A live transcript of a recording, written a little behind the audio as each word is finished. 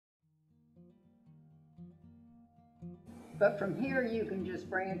But from here, you can just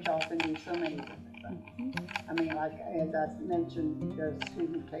branch off and do so many different things. I mean, like as I mentioned, the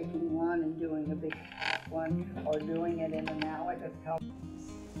student taking one and doing a big one, or doing it in analogous color.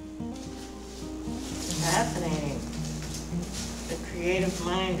 Fascinating. The creative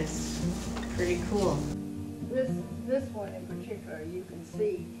mind is pretty cool. This one in particular, you can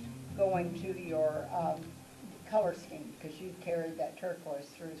see going to your color scheme, because you've carried that turquoise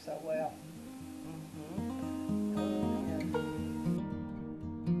through so well.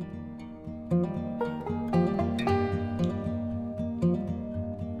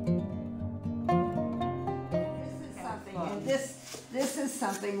 This is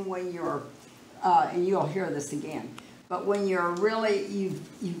something when you're, and you'll hear this again, but when you're really,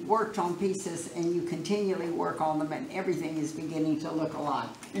 you've worked on pieces and you continually work on them and everything is beginning to look alike.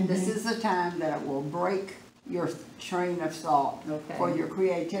 This is the time that it will break your train of thought for your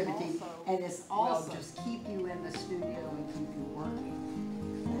creativity, and it's also just keep you in the studio and keep you working.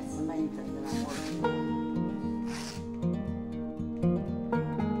 That's the main thing that I'm working on.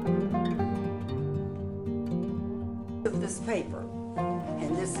 This paper,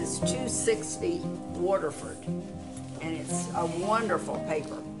 and this is 260 Waterford, and it's a wonderful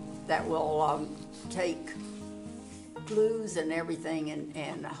paper that will take glues and everything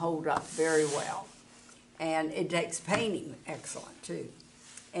and hold up very well, and it takes painting excellent too.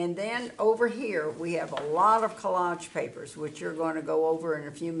 And then over here we have a lot of collage papers, which you're going to go over in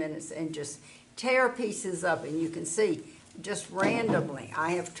a few minutes, and just tear pieces up, and you can see just randomly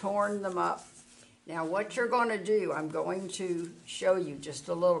I have torn them up. Now what you're going to do, I'm going to show you just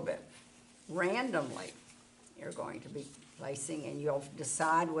a little bit. Randomly, you're going to be placing, and you'll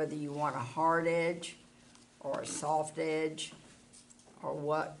decide whether you want a hard edge or a soft edge or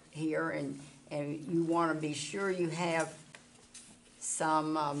what here, and you want to be sure you have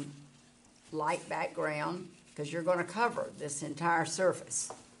some light background, because you're going to cover this entire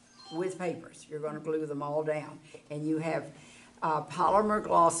surface with papers. You're going to glue them all down, and you have polymer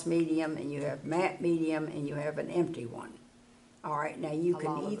gloss medium, and you have matte medium, and you have an empty one. All right, now you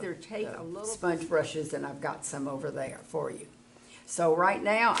can either take a little sponge brushes, and I've got some over there for you. So right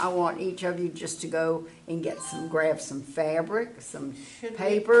now, I want each of you just to go and grab some fabric, some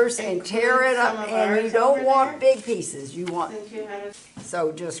papers, and tear it up. And you don't want big pieces. You want,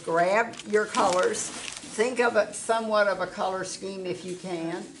 so just grab your colors. Think of it somewhat of a color scheme if you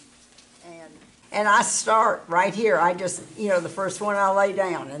can. And I start right here. I just, the first one I lay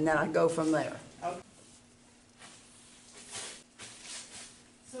down, and then I go from there. Okay.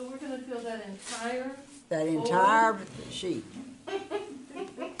 So we're going to fill that entire sheet. I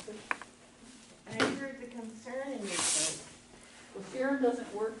heard the concern in your face. Well, Sharon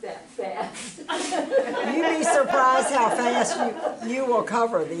doesn't work that fast. You'd be surprised how fast you will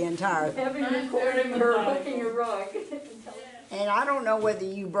cover the entire thing. Having recording her hooking a rug. And I don't know whether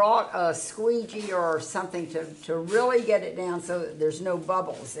you brought a squeegee or something to really get it down so that there's no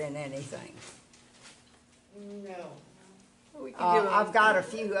bubbles in anything. No. I've got a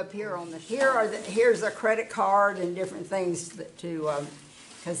few up here on the. Here's a credit card and different things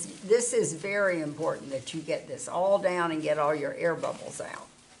because this is very important that you get this all down and get all your air bubbles out.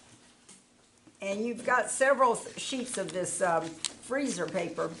 And you've got several sheets of this freezer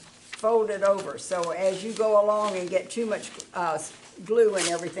paper folded over, so as you go along and get too much glue and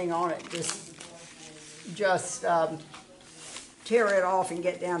everything on it, just tear it off and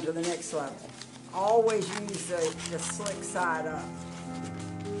get down to the next level. Always use the slick side up.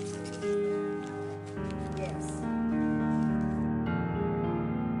 Yes.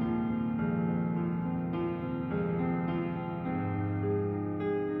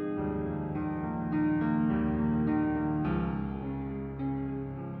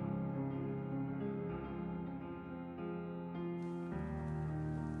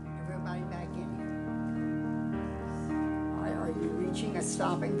 Everybody back in here. Are you reaching a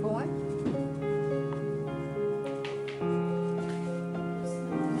stopping point?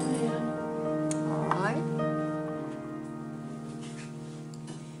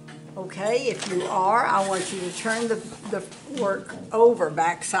 Okay, if you are, I want you to turn the work over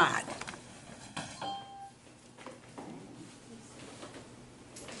backside.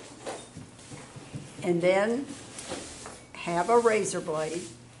 And then have a razor blade,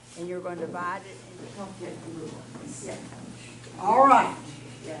 and you're going to divide it into. Yeah. All right.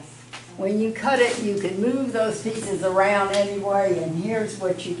 Yes. When you cut it, you can move those pieces around anyway, and here's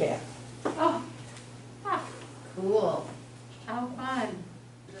what you get. Oh, cool. How fun.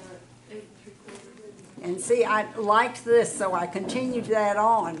 And see, I liked this, so I continued that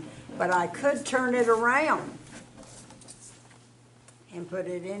on, but I could turn it around and put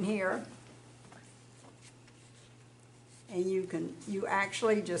it in here And you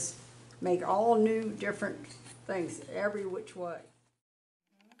actually just make all new different things every which way.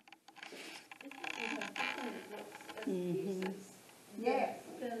 Yes,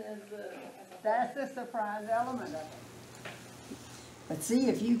 that's the surprise element of it. But see,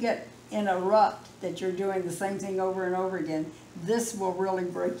 if you get in a rut that you're doing the same thing over and over again, this will really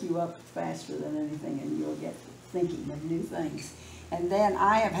break you up faster than anything, and you'll get thinking of new things. And then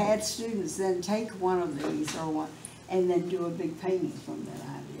I have had students then take one of these or one, and then do a big painting from that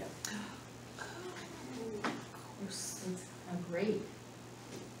idea. It's a great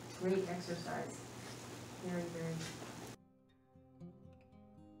exercise. Very, very.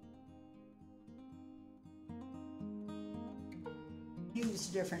 Use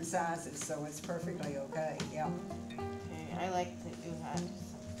different sizes, so it's perfectly okay, yeah. Okay, I like that you had some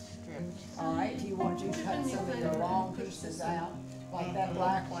strips. All right, if you want to cut some of your long pieces out, like that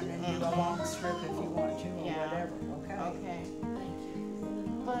black one, and do a long strip if you want to, or Yeah. whatever, okay? Okay.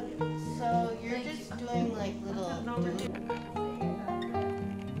 But, so you're just doing like little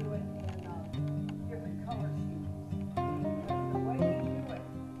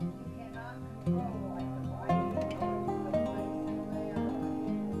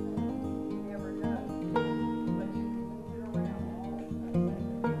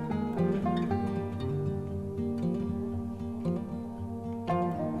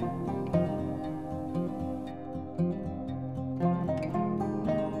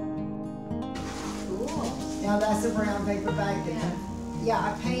Now that's a brown paper bag that, yeah,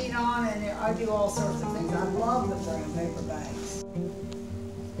 I paint on and I do all sorts of things. I love the brown paper bags.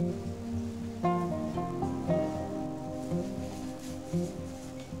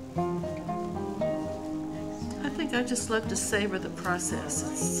 I think I just love to savor the process.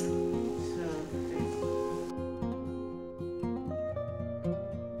 It's,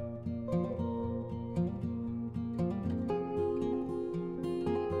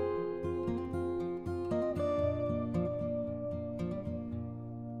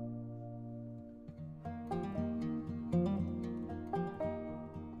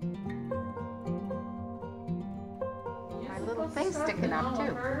 Little thing sticking up too.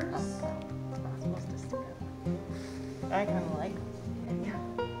 It's not supposed to stick up. I kind of like.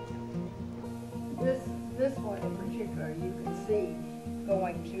 This one in particular, you can see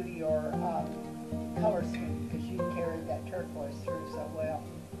going to your color scheme because you carried that turquoise through so well.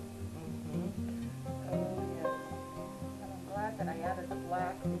 oh yes. And I'm glad that I added the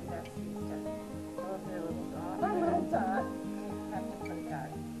black because that seems to love their little dot. My little dot. Have to put it back.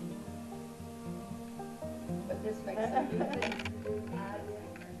 But this makes a new thing.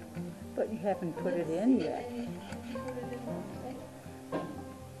 But you haven't put it in yet.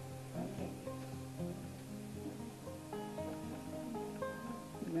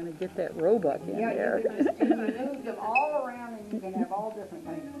 You're gonna get that roebuck in there. Yeah, you can move them all around and you can have all different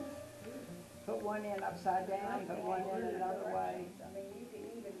paintings. Put one in upside down, put one in another way. I mean, you can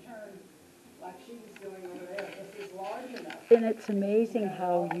even turn like she's doing over there. This is large enough. And it's amazing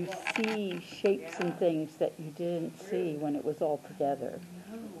how you see shapes and things that you didn't see when it was all together.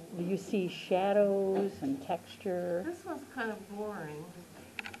 You see shadows and texture. This one's kind of boring.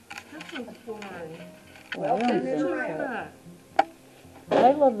 This one's boring. Well, I don't think Look at so. that.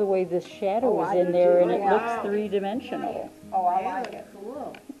 I love the way this shadow Oh, is I in do there too. and it Yeah. looks three-dimensional. Oh, I like it.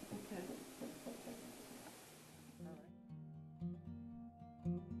 Cool.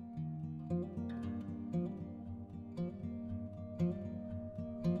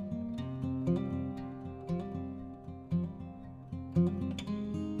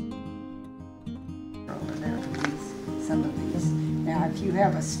 Over there for these, some of these. Now, if you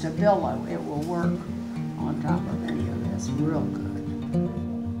have a stabilo, it will work on top of any of this real good.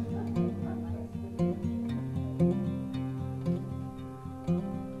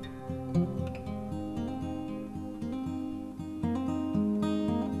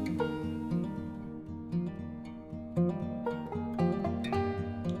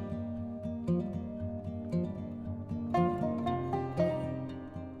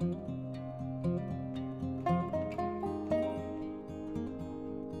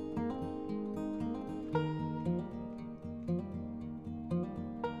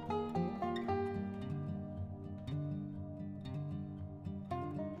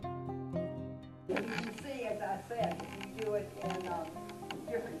 You can see, as I said, you do it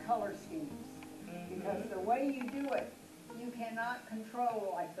in different color schemes. Because the way you do it, you cannot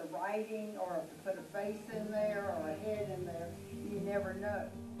control like the writing or to put a face in there or a head in there. You never know.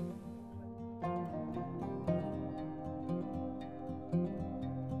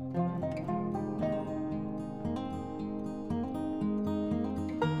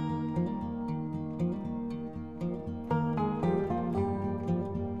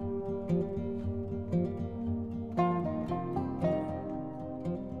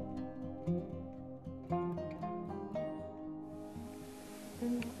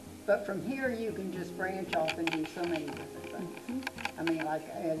 But from here, you can just branch off and do so many different things. I mean, like,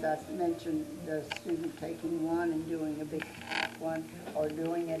 as I mentioned, the student taking one and doing a big one, or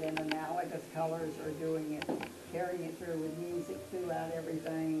doing it in analogous colors, or doing it, carrying it through with music throughout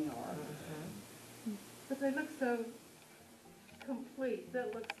everything, or... But they look so complete.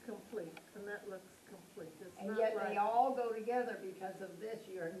 That looks complete, and that looks complete. It's And not yet like, they all go together because of this,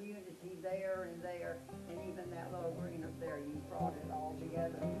 your unity there, and even that little green up there, you brought it all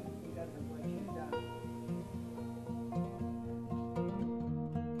together.